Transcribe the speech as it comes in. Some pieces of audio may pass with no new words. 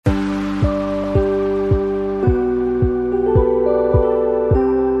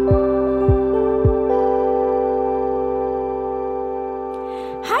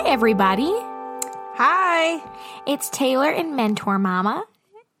everybody. Hi. It's Taylor and Mentor Mama.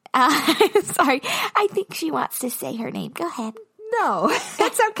 Sorry, I think she wants to say her name. Go ahead. No,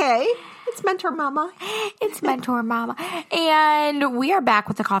 it's okay. It's Mentor Mama. It's Mentor Mama. And we are back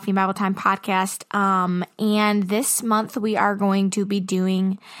with the Coffee and Bible Time podcast. And this month we are going to be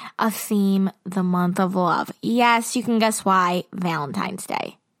doing a theme, the month of love. Yes, you can guess why. Valentine's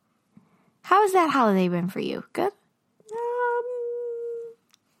Day. How has that holiday been for you? Good?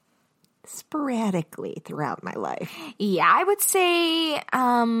 Sporadically throughout my life. Yeah, I would say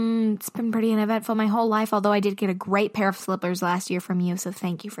it's been pretty uneventful my whole life, although I did get a great pair of slippers last year from you, so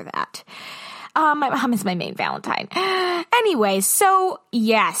thank you for that. My mom is my main Valentine. Anyways, so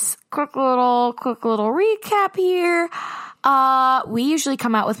yes, quick little recap here. We usually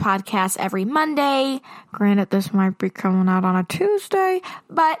come out with podcasts every Monday. Granted, this might be coming out on a Tuesday,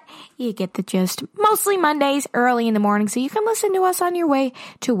 but you get the gist. Mostly Mondays, early in the morning, so you can listen to us on your way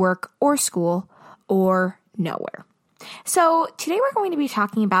to work or school or nowhere. So today we're going to be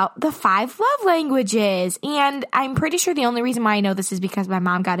talking about the 5 love languages, and I'm pretty sure the only reason why I know this is because my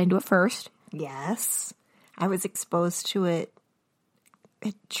mom got into it first. Yes. I was exposed to it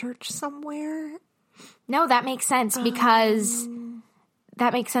at church somewhere. No, that makes sense because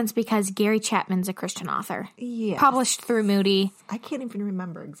Gary Chapman's a Christian author. Yes. Published through Moody. I can't even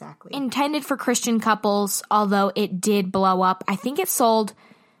remember exactly. Intended for Christian couples, although it did blow up. I think it sold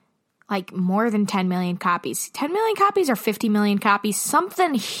like more than 10 million copies. 10 million copies or 50 million copies,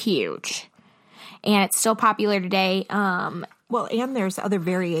 something huge. And it's still popular today. Well, and there's other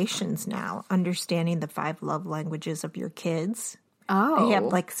variations now. Understanding the 5 love languages of your kids. Oh. They have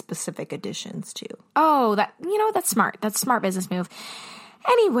like specific editions too. Oh, that's smart. That's a smart business move.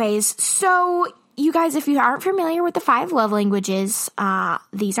 Anyways, so you guys, if you aren't familiar with the 5 love languages,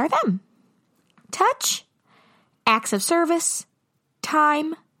 these are them. Touch, acts of service,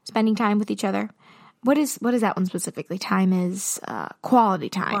 time, spending time with each other. What is that one specifically? Time is quality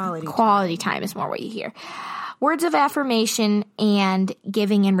time. Quality time is more what you hear. Words of affirmation and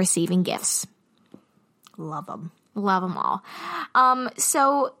giving and receiving gifts. Love them. Love them all.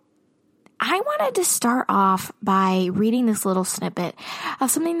 So I wanted to start off by reading this little snippet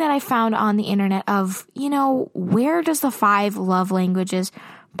of something that I found on the internet of, where does the 5 love languages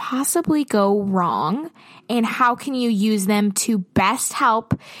possibly go wrong and how can you use them to best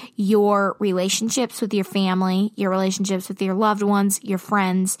help your relationships with your family, your relationships with your loved ones, your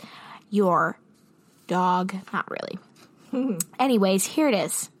friends, your dog? Not really. Anyways, here it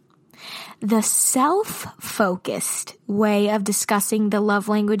is. The self-focused way of discussing the love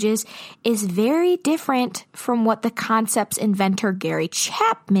languages is very different from what the concept's inventor Gary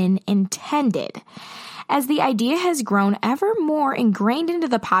Chapman intended. As the idea has grown ever more ingrained into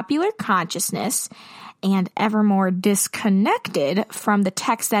the popular consciousness and ever more disconnected from the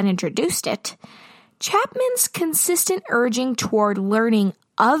text that introduced it, Chapman's consistent urging toward learning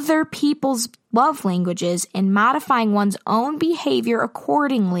other people's love languages and modifying one's own behavior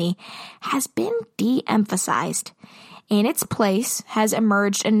accordingly has been de-emphasized. In its place has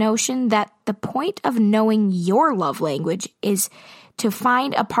emerged a notion that the point of knowing your love language is to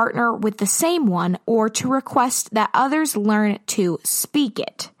find a partner with the same one or to request that others learn to speak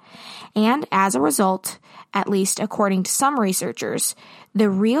it. And as a result, at least according to some researchers, the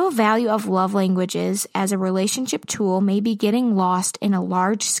real value of love languages as a relationship tool may be getting lost in a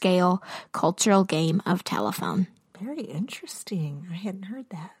large-scale cultural game of telephone. Very interesting. I hadn't heard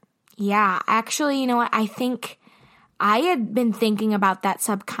that. Yeah, actually, you know what? I think I had been thinking about that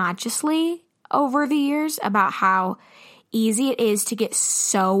subconsciously over the years, about how easy it is to get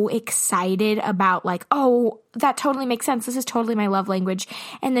so excited about like, oh, that totally makes sense. This is totally my love language.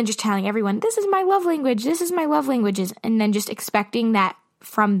 And then just telling everyone, this is my love language. This is my love languages. And then just expecting that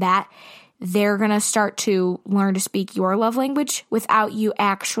from that, they're going to start to learn to speak your love language without you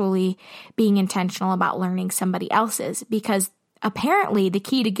actually being intentional about learning somebody else's. Because apparently the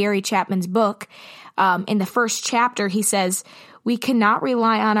key to Gary Chapman's book, in the first chapter, he says, we cannot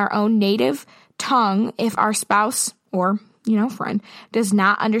rely on our own native tongue if our spouse or, friend does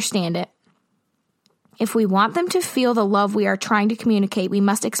not understand it. If we want them to feel the love we are trying to communicate, we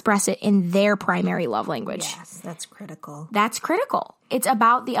must express it in their primary love language. Yes, that's critical. That's critical. It's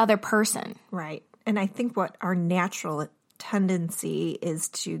about the other person. Right. And I think what our natural tendency is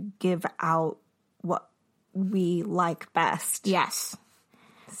to give out what we like best. Yes.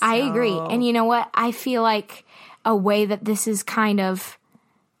 I agree. And you know what? I feel like a way that this is kind of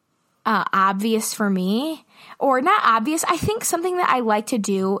obvious for me, or not obvious, I think something that I like to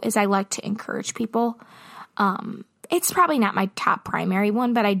do is I like to encourage people. It's probably not my top primary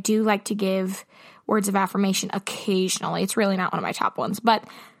one, but I do like to give words of affirmation occasionally. It's really not one of my top ones, but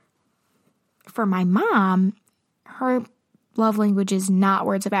for my mom, her love language is not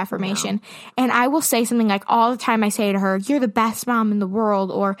words of affirmation. No. And I will say something like all the time I say to her, you're the best mom in the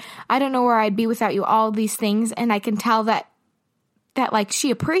world, or I don't know where I'd be without you, all these things. And I can tell that like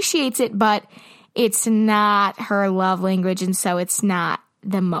she appreciates it, but it's not her love language. And so it's not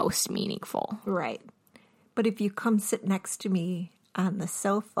the most meaningful. Right. But if you come sit next to me on the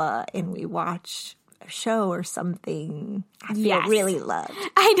sofa and we watch a show or something, I feel really loved.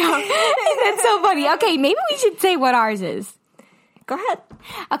 I know. That's so funny. Okay, maybe we should say what ours is. Go ahead.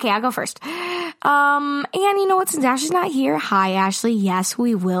 Okay, I'll go first. And you know what? Since Ashley's not here, hi, Ashley. Yes,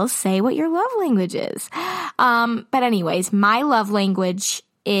 we will say what your love language is. But anyways, my love language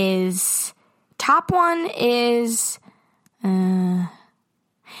is, top one is,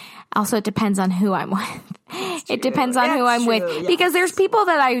 also it depends on who I'm with. It depends on who I'm with. Yes. Because there's people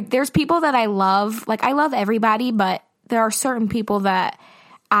that I love. Like, I love everybody, but there are certain people that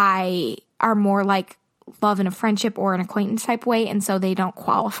I are more like love in a friendship or an acquaintance type way, and so they don't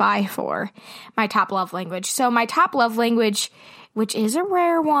qualify for my top love language. So my top love language, which is a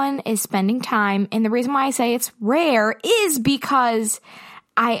rare one, is spending time. And the reason why I say it's rare is because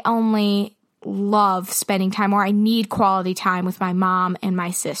I only love spending time, or I need quality time with my mom and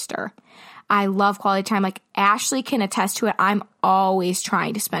my sister. I love quality time. Like, Ashley can attest to it. I'm always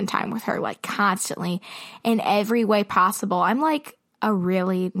trying to spend time with her, like, constantly, in every way possible. I'm like a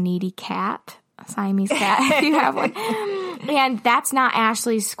really needy cat. Siamese cat, if you have one. And that's not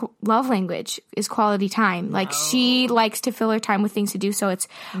Ashley's love language, is quality time. Like, she likes to fill her time with things to do, so it's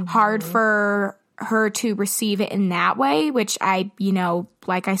hard for her to receive it in that way, which I,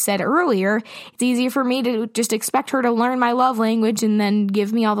 like I said earlier, it's easier for me to just expect her to learn my love language and then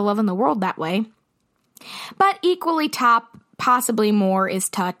give me all the love in the world that way. But equally top, possibly more, is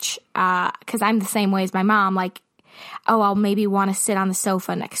touch, because I'm the same way as my mom. Like, oh, I'll maybe want to sit on the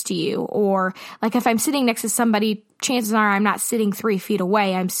sofa next to you. Or, like, if I'm sitting next to somebody, chances are I'm not sitting 3 feet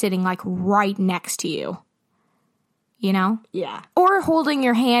away. I'm sitting, like, right next to you. You know? Yeah. Or holding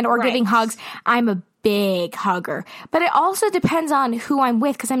your hand or giving hugs. I'm a big hugger. But it also depends on who I'm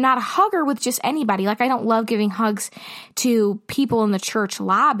with, because I'm not a hugger with just anybody. Like, I don't love giving hugs to people in the church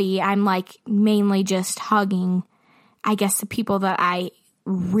lobby. I'm, like, mainly just hugging, I guess, the people that I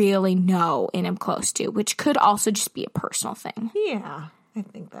really know and am close to, which could also just be a personal thing. Yeah, I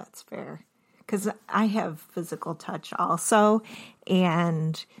think that's fair. Because I have physical touch also,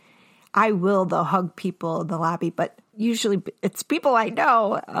 and I will, though, hug people in the lobby, but usually it's people I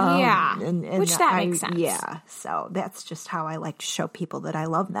know. Which that makes sense. Yeah, so that's just how I like to show people that I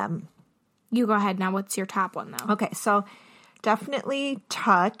love them. You go ahead now. What's your top one, though? Okay, so definitely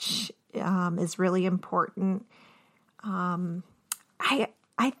touch is really important.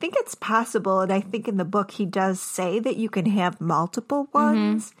 I think it's possible, and I think in the book he does say that you can have multiple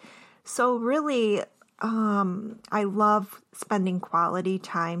ones. So really, I love spending quality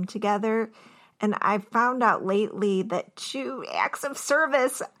time together. And I've found out lately that 2 acts of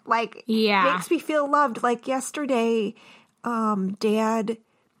service, like, makes me feel loved. Like, yesterday, Dad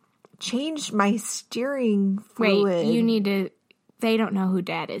changed my steering fluid. Wait, they don't know who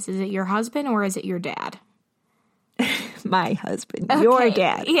Dad is. Is it your husband or is it your dad? My husband, your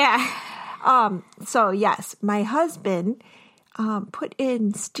dad. Yeah. So yes, my husband put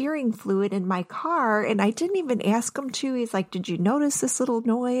in steering fluid in my car, and I didn't even ask him to. He's like, "Did you notice this little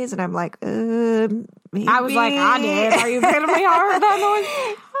noise?" And I'm like, maybe. I was like, I did. Are you kidding me? I heard that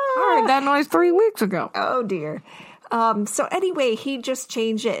noise. I heard that noise 3 weeks ago. Oh dear. So anyway, he just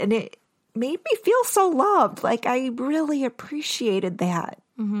changed it, and it made me feel so loved. Like, I really appreciated that.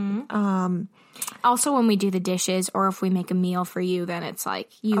 Also, when we do the dishes or if we make a meal for you, then it's like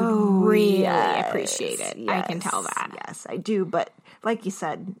you really appreciate it. Yes, I can tell that. Yes, I do. But like you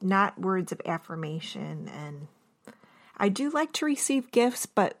said, not words of affirmation. And I do like to receive gifts,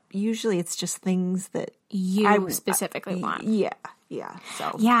 but usually it's just things that you specifically want. Yeah. Yeah.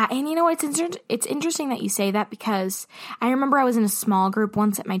 So yeah, and you know what? It's interesting that you say that, because I remember I was in a small group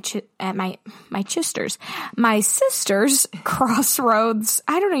once at my sister's Crossroads.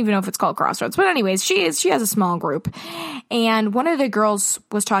 I don't even know if it's called Crossroads, but anyways, she has a small group, and one of the girls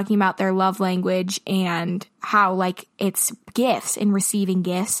was talking about their love language and how, like, it's gifts and receiving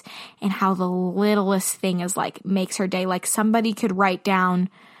gifts, and how the littlest thing is like makes her day. Like, somebody could write down,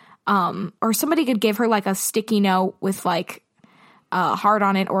 or somebody could give her like a sticky note with like heart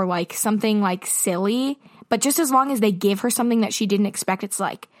on it, or like something like silly, but just as long as they give her something that she didn't expect, it's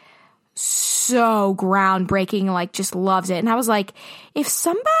like so groundbreaking, like just loves it. And I was like, if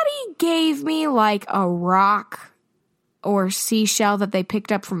somebody gave me like a rock or seashell that they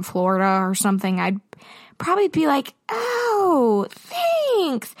picked up from Florida or something, I'd probably be like, oh,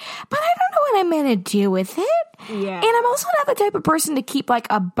 length, but I don't know what I'm going to do with it. Yeah. And I'm also not the type of person to keep like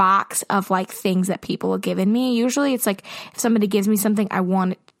a box of like things that people have given me. Usually it's like if somebody gives me something, I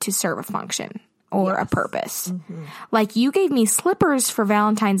want it to serve a function or a purpose. Mm-hmm. Like you gave me slippers for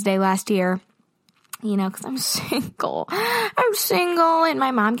Valentine's Day last year. You know, because I'm single. And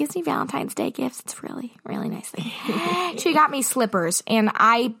my mom gives me Valentine's Day gifts. It's really, really nice thing. She got me slippers, and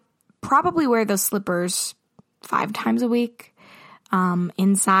I probably wear those slippers 5 times a week.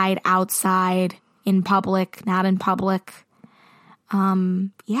 Inside, outside, in public, not in public.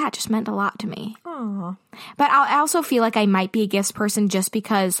 Yeah, it just meant a lot to me. Aww. But I also feel like I might be a gifts person just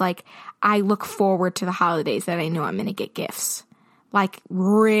because, like, I look forward to the holidays that I know I'm going to get gifts. Like,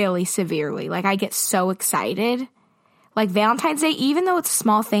 really severely. Like, I get so excited. Like, Valentine's Day, even though it's a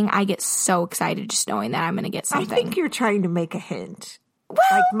small thing, I get so excited just knowing that I'm going to get something. I think you're trying to make a hint. Well,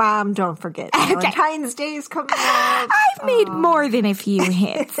 like, Mom, don't forget. Valentine's Day is coming up. I've made more than a few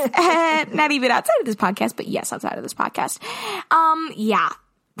hints. Not even outside of this podcast, but yes, outside of this podcast. Yeah.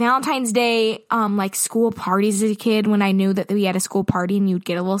 Valentine's Day, like school parties as a kid, when I knew that we had a school party and you'd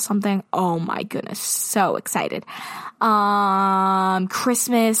get a little something. Oh my goodness. So excited.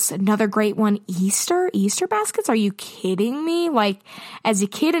 Christmas, another great one. Easter baskets. Are you kidding me? Like as a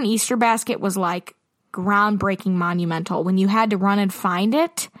kid, an Easter basket was like groundbreaking, monumental. When you had to run and find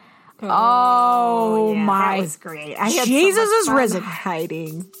it. Oh yeah, my. That was great. I had Jesus is risen.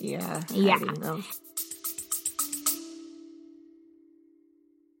 Hiding. Yeah. Hiding those.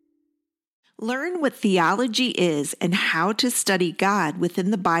 Learn what theology is and how to study God within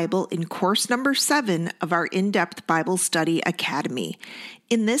the Bible in course number 7 of our In-Depth Bible Study Academy.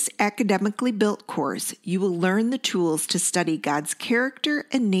 In this academically built course, you will learn the tools to study God's character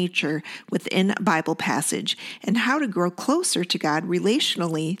and nature within a Bible passage and how to grow closer to God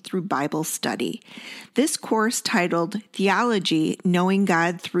relationally through Bible study. This course, titled Theology, Knowing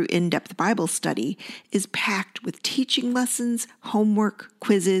God Through In-Depth Bible Study, is packed with teaching lessons, homework,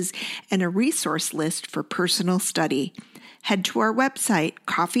 quizzes, and a resource list for personal study. Head to our website,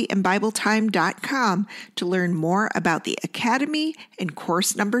 coffeeandbibletime.com, to learn more about the Academy and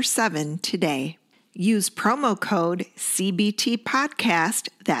course number 7 today. Use promo code CBT Podcast,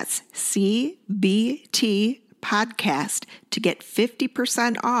 that's CBT Podcast, to get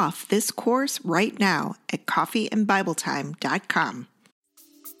 50% off this course right now at coffeeandbibletime.com.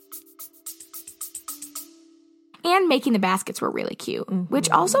 And making the baskets were really cute, which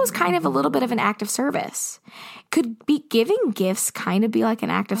also is kind of a little bit of an act of service. Could be giving gifts kind of be like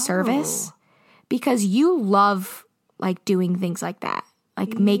an act of service? Because you love like doing things like that,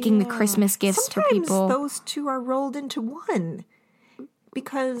 like making the Christmas gifts for people. Sometimes those two are rolled into one.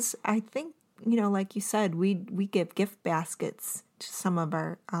 Because I think, you know, like you said, we give gift baskets to some of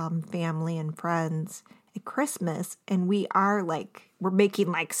our family and friends at Christmas, and we're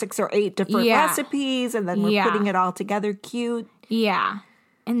making like 6 or 8 different recipes, and then we're putting it all together cute. Yeah.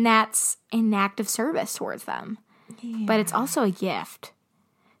 And that's an act of service towards them. Yeah. But it's also a gift.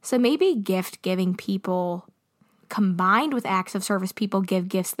 So maybe gift giving people combined with acts of service, people give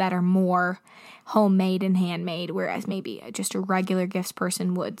gifts that are more homemade and handmade, whereas maybe just a regular gifts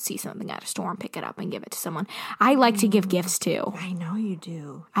person would see something at a store and pick it up and give it to someone. I like to give gifts too. I know you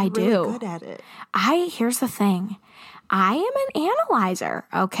do. I do. You're really good at it. Here's the thing. I am an analyzer,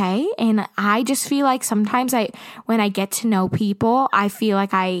 okay? And I just feel like sometimes when I get to know people, I feel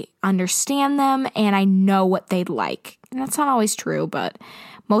like I understand them and I know what they'd like. And that's not always true, but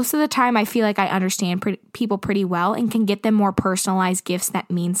most of the time I feel like I understand people pretty well and can get them more personalized gifts that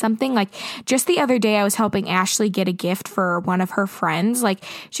mean something. Like just the other day I was helping Ashley get a gift for one of her friends. Like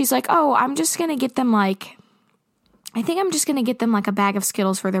she's like, oh, I'm just going to get them like a bag of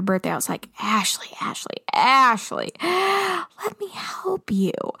Skittles for their birthday. I was like, Ashley, let me help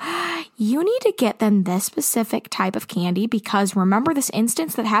you. You need to get them this specific type of candy because remember this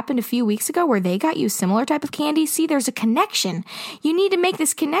instance that happened a few weeks ago where they got you similar type of candy? See, there's a connection. You need to make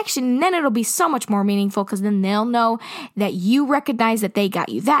this connection and then it'll be so much more meaningful because then they'll know that you recognize that they got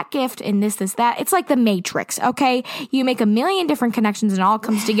you that gift and this, that. It's like the Matrix, okay? You make a million different connections and it all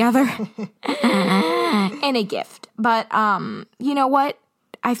comes together in a gift. But you know what?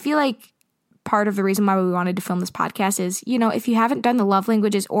 I feel like part of the reason why we wanted to film this podcast is, you know, if you haven't done the love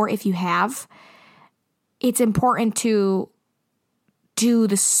languages or if you have, it's important to do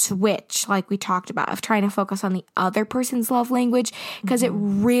the switch like we talked about of trying to focus on the other person's love language because it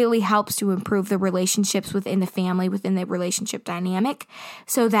really helps to improve the relationships within the family, within the relationship dynamic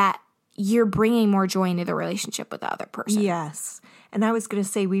so that you're bringing more joy into the relationship with the other person. Yes. And I was going to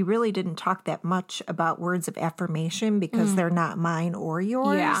say, we really didn't talk that much about words of affirmation because they're not mine or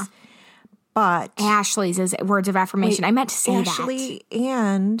yours. Yeah. but Ashley's is words of affirmation. I meant to say Ashley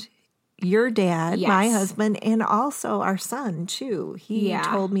and your dad, Yes. my husband, and also our son, too. He Yeah.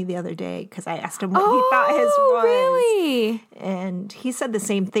 told me the other day because I asked him what he thought his was. Really? And he said the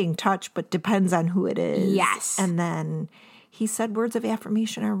same thing, touch, but depends on who it is. Yes. And then he said words of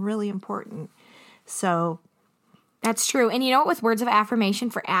affirmation are really important. So That's true. And you know what, with words of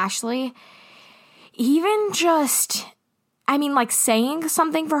affirmation for Ashley, even just, I mean, like saying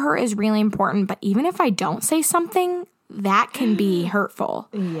something for her is really important, but even if I don't say something, that can be hurtful.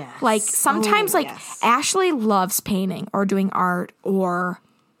 Yes. Like sometimes, yes. Ashley loves painting or doing art or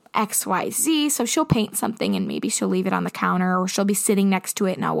XYZ. So she'll paint something and maybe she'll leave it on the counter or she'll be sitting next to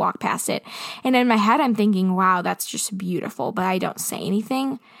it and I'll walk past it. And in my head, I'm thinking, wow, that's just beautiful. But I don't say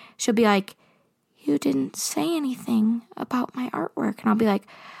anything. She'll be like, you didn't say anything about my artwork. And I'll be like,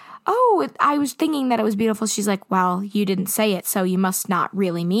 oh, I was thinking that it was beautiful. She's like, well, you didn't say it, so you must not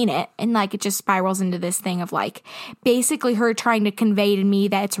really mean it. And like, it just spirals into this thing of like, basically her trying to convey to me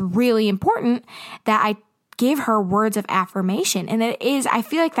that it's really important that I give her words of affirmation. And it is, I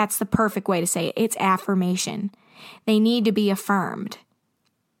feel like that's the perfect way to say it. It's affirmation. They need to be affirmed.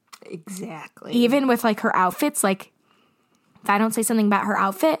 exactly. Even with like her outfits, like if I don't say something about her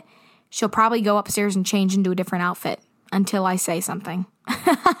outfit, she'll probably go upstairs and change into a different outfit until I say something.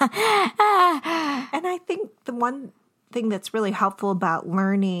 And I think the one thing that's really helpful about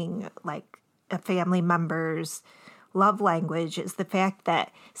learning like a family member's love language is the fact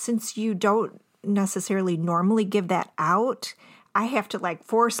that since you don't necessarily normally give that out, I have to like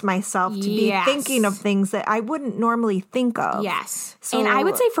force myself to Yes. be thinking of things that I wouldn't normally think of. Yes. So- and I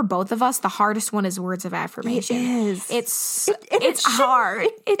would say for both of us, the hardest one is words of affirmation. It is. It's And it's hard.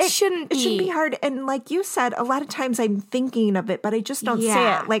 It shouldn't be. It shouldn't be hard. And like you said, a lot of times I'm thinking of it, but I just don't say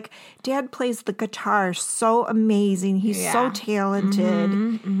Yeah. it. Like Dad plays the guitar so amazing. He's so Yeah.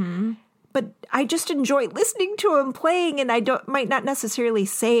 talented. But I just enjoy listening to him playing, and I might not necessarily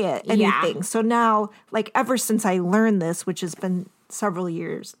say it anything. Yeah. So now, like ever since I learned this, which has been several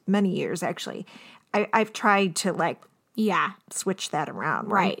years, many years actually, I've tried to like Yeah. switch that around.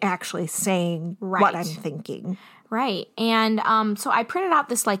 Where Right. I'm actually saying Right. what I'm thinking. Right. And so I printed out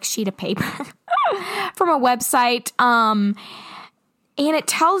this like sheet of paper from a website. And it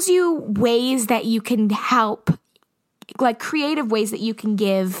tells you ways that you can help, like creative ways that you can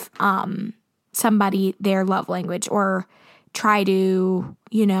give somebody their love language or try to,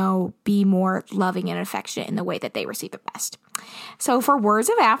 be more loving and affectionate in the way that they receive it best. So for words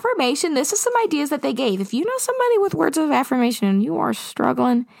of affirmation, this is some ideas that they gave. If you know somebody with words of affirmation and you are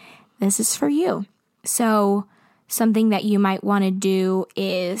struggling, this is for you. So something that you might want to do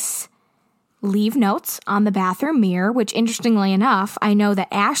is leave notes on the bathroom mirror, which interestingly enough, I know that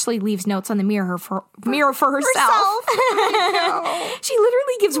Ashley leaves notes on the mirror for herself. She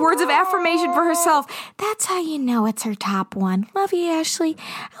literally gives words of affirmation for herself. That's how you know it's her top one. Love you, Ashley.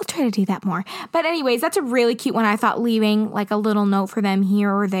 I'll try to do that more. But anyways, that's a really cute one. I thought leaving like a little note for them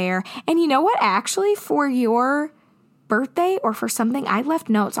here or there. And you know what? Actually, for your birthday or for something, I left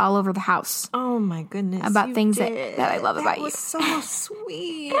notes all over the house. Oh my goodness. About you things did. that I love about That you. was so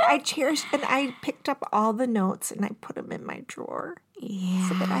sweet. I cherished, and I picked up all the notes and I put them in my drawer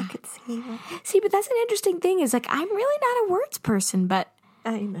so that I could see them. See, but that's an interesting thing is like, I'm really not a words person, but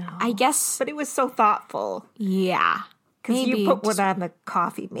I know. I guess, But it was so thoughtful yeah. because Maybe you put just- one on the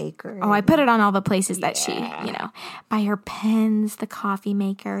coffee maker. Oh, I put it on all the places that she, by her pens, the coffee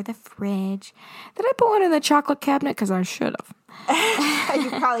maker, the fridge. Did I put one in the chocolate cabinet? Because I should have. You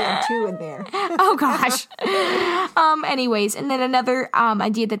probably have two in there. Oh, gosh. Anyways, and then another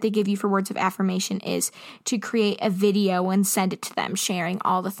idea that they give you for words of affirmation is to create a video and send it to them, sharing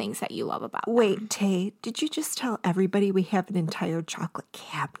all the things that you love about them. Wait, Tay, did you just tell everybody we have an entire chocolate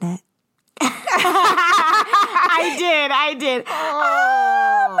cabinet? I did.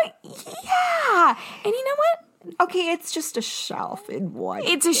 Yeah. And you know what? Okay, it's just a shelf in one.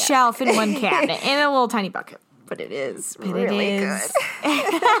 It's a shelf in one cabinet in a little tiny bucket. but it is It really is. good.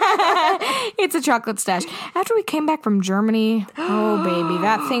 It's a chocolate stash. After we came back from Germany, oh baby,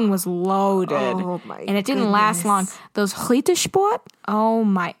 that thing was loaded. Oh, my And it didn't last long. goodness. Those Rittersport, oh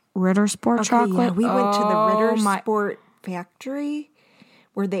my, Rittersport chocolate. Yeah, we went to the Ritter my- Sport factory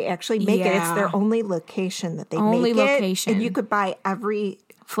where they actually make it. It's Yeah. their only location that they Only make location. it. And you could buy every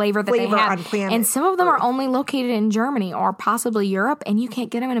flavor that flavor they have. on planet And some of them are only located in Germany or possibly Europe, and you can't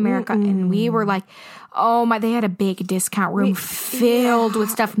get them in America. And we were like, oh my, they had a big discount room filled with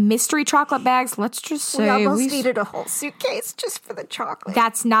stuff. Mystery chocolate bags. Let's just say We almost needed a whole suitcase just for the chocolate.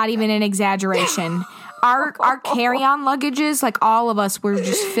 that's not even an exaggeration. Our carry-on luggages, like all of us, were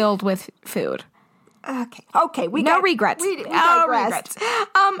just filled with food. Okay. No regrets. We No digressed.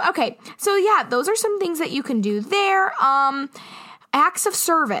 regrets. Okay. So yeah, those are some things that you can do there. Acts of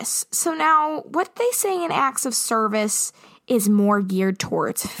service. So now what they say in acts of service is more geared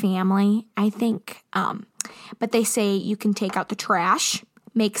towards family, I think. But they say you can take out the trash,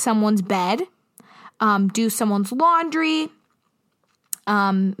 make someone's bed, do someone's laundry,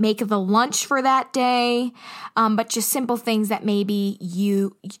 make the lunch for that day, but just simple things that maybe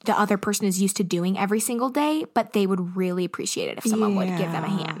the other person is used to doing every single day, but they would really appreciate it if someone would give them a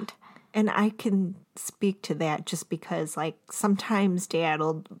hand. And I can speak to that just because, like, sometimes Dad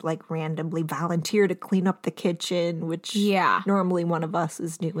will, like, randomly volunteer to clean up the kitchen, which normally one of us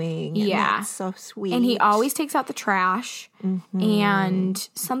is doing. And that's so sweet. And he always takes out the trash. Mm-hmm. And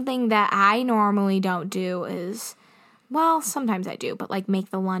something that I normally don't do is, well, sometimes I do, but, like, make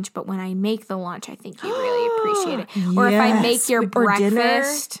the lunch. But when I make the lunch, I think you really appreciate it. Or if I make your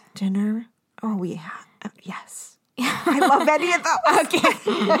breakfast. Dinner. Oh, yeah. Yes. I love any of those.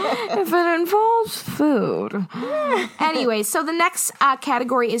 Okay. If it involves food. Anyway, so the next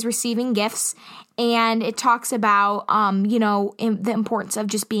category is receiving gifts. And it talks about, the importance of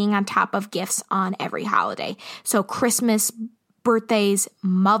just being on top of gifts on every holiday. So Christmas, birthdays,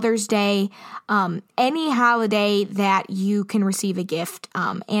 Mother's Day, any holiday that you can receive a gift,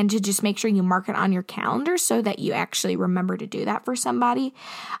 and to just make sure you mark it on your calendar so that you actually remember to do that for somebody.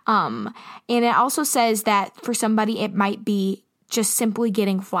 And it also says that for somebody, it might be just simply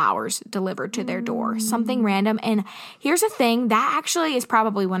getting flowers delivered to their door, something random. And here's the thing, that actually is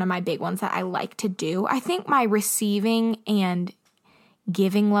probably one of my big ones that I like to do. I think my receiving and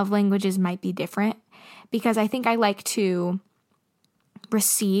giving love languages might be different because I think I like to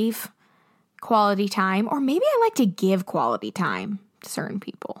receive quality time, or maybe I like to give quality time to certain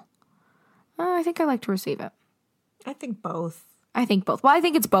people. I think I like to receive it. I think both. Well, I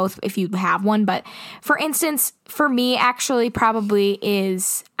think it's both if you have one, but for instance, for me, actually probably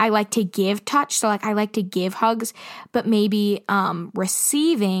is I like to give touch. So like I like to give hugs, but maybe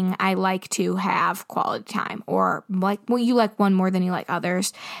receiving, I like to have quality time, or like, well, you like one more than you like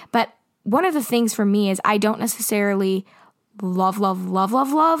others. But one of the things for me is I don't necessarily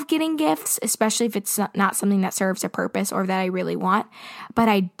love getting gifts, especially if it's not something that serves a purpose or that I really want. But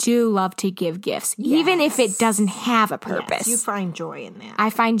I do love to give gifts, even if it doesn't have a purpose. Yes, you find joy in that.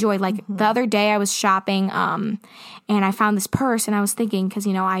 I find joy. Like the other day I was shopping and I found this purse, and I was thinking, because,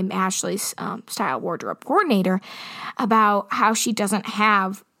 I'm Ashley's style wardrobe coordinator, about how she doesn't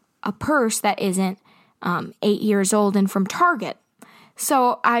have a purse that isn't 8 years old and from Target.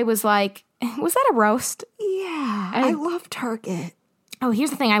 So I was like, was that a roast? Yeah, I love Target. Oh,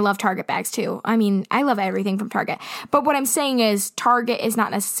 here's the thing. I love Target bags too. I mean, I love everything from Target. But what I'm saying is Target is not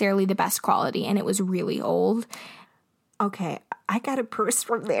necessarily the best quality, and it was really old. Okay, I got a purse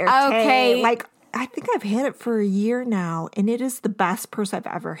from there. Okay. Like, I think I've had it for a year now, and it is the best purse I've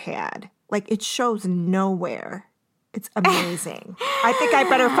ever had. Like, it shows nowhere. It's amazing. I think I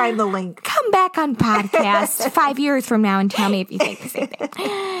better find the link. Come back on podcast 5 years from now and tell me if you think the same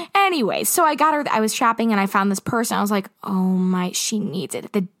thing. Anyway, so I was shopping and I found this purse and I was like, oh my, she needs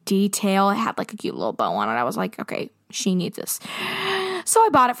it. The detail, it had like a cute little bow on it. I was like, okay, she needs this. So I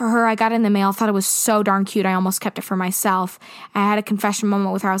bought it for her. I got it in the mail. Thought it was so darn cute. I almost kept it for myself. I had a confession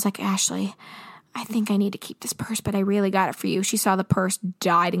moment with her. I was like, Ashley, I think I need to keep this purse, but I really got it for you. She saw the purse,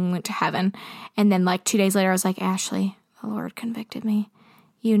 died, and went to heaven. And then like 2 days later, I was like, Ashley, the Lord convicted me.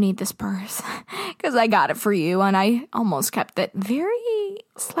 You need this purse because I got it for you, and I almost kept it. Very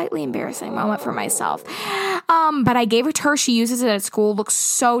slightly embarrassing moment for myself. But I gave it to her. She uses it at school. Looks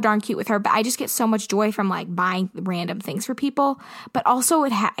so darn cute with her. But I just get so much joy from like buying random things for people. But also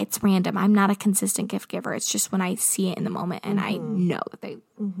it's random. I'm not a consistent gift giver. It's just when I see it in the moment and I know that they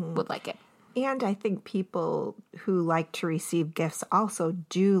would like it. And I think people who like to receive gifts also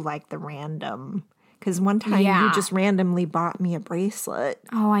do like the random. Because one time you just randomly bought me a bracelet.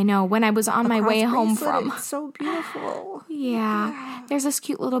 Oh, I know. When I was on my way home from. It's so beautiful. Yeah. There's this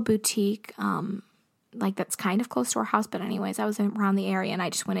cute little boutique, like that's kind of close to our house. But anyways, I was around the area and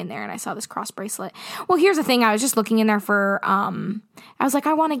I just went in there and I saw this cross bracelet. Well, here's the thing. I was just looking in there for, I was like,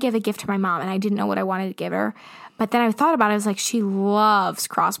 I want to give a gift to my mom. And I didn't know what I wanted to give her. But then I thought about it. I was like, she loves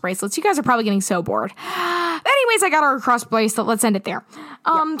cross bracelets. You guys are probably getting so bored. Anyways, I got her a cross bracelet. Let's end it there.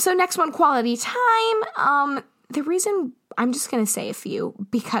 So next one, quality time. The reason, I'm just going to say a few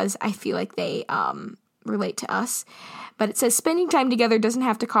because I feel like they relate to us. But it says spending time together doesn't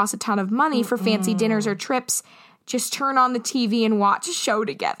have to cost a ton of money for fancy dinners or trips. Just turn on the TV and watch a show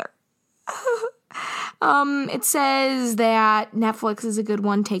together. It says that Netflix is a good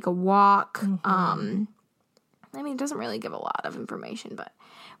one. Take a walk. I mean, it doesn't really give a lot of information, but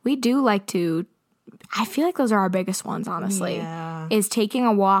we do like to I feel like those are our biggest ones, honestly. Yeah. Is taking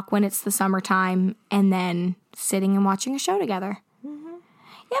a walk when it's the summertime and then sitting and watching a show together.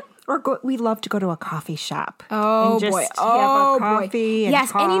 Yep. Or we love to go to a coffee shop. Oh, and just boy. have Oh, a coffee boy. and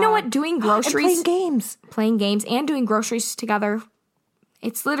Yes, and you know what? talk. Doing And groceries. playing games. And doing groceries together.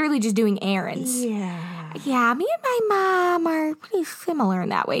 It's literally just doing errands. Yeah. Yeah, me and my mom are pretty similar in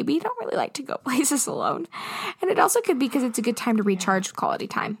that way. We don't really like to go places alone. And it also could be because it's a good time to recharge with quality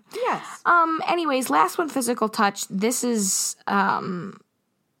time. Yes. Anyways, last one, physical touch. This is honestly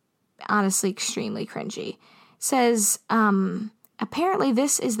extremely cringy. Says, apparently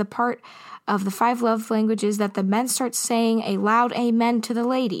this is the part of the 5 love languages that the men start saying a loud amen to the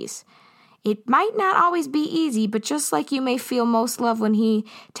ladies. It might not always be easy, but just like you may feel most love when he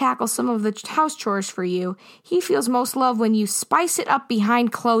tackles some of the house chores for you, he feels most love when you spice it up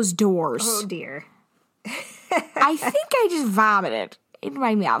behind closed doors. Oh, dear. I think I just vomited in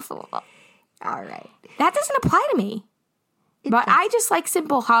my mouth a little. All right. That doesn't apply to me. But I just like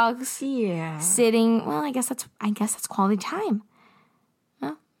simple hugs, Yeah. sitting. Well, I guess that's quality time.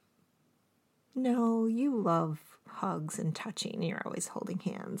 No, you love hugs and touching. You're always holding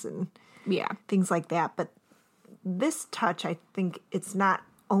hands and Yeah. things like that. But this touch, I think it's not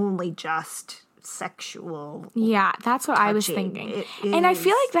only just sexual. Yeah, that's what I was Touching. thinking. It And I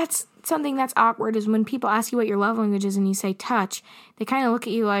feel is- like that's something that's awkward is when people ask you what your love language is and you say touch, they kind of look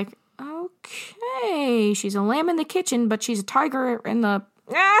at you like, okay, she's a lamb in the kitchen, but she's a tiger in the...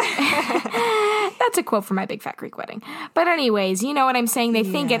 That's a quote from my Big Fat Greek Wedding. But anyways, you know what I'm saying? They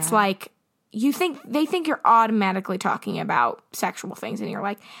think it's like... They think you're automatically talking about sexual things, and you're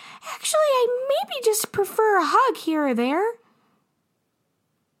like, actually, I maybe just prefer a hug here or there.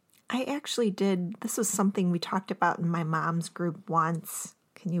 I actually did. This was something we talked about in my mom's group once.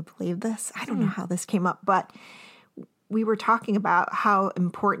 Can you believe this? I don't know how this came up, but we were talking about how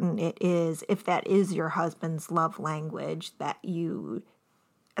important it is, if that is your husband's love language, that you,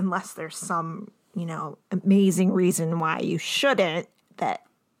 unless there's some, amazing reason why you shouldn't, that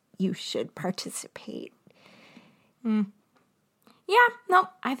you should participate. Yeah, no,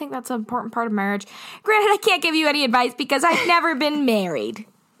 I think that's an important part of marriage. Granted, I can't give you any advice because I've never been married.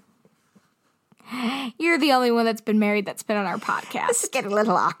 You're the only one that's been married that's been on our podcast. This is getting a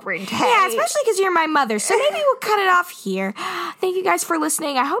little awkward. Yeah, especially because you're my mother. So maybe we'll cut it off here. Thank you guys for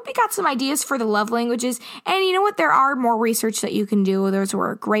listening. I hope you got some ideas for the love languages. And you know what? There are more research that you can do. Those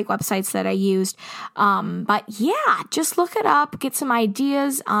were great websites that I used. But yeah, just look it up. Get some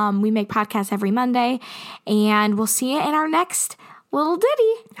ideas. We make podcasts every Monday. And we'll see you in our next little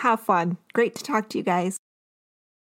ditty. Have fun. Great to talk to you guys.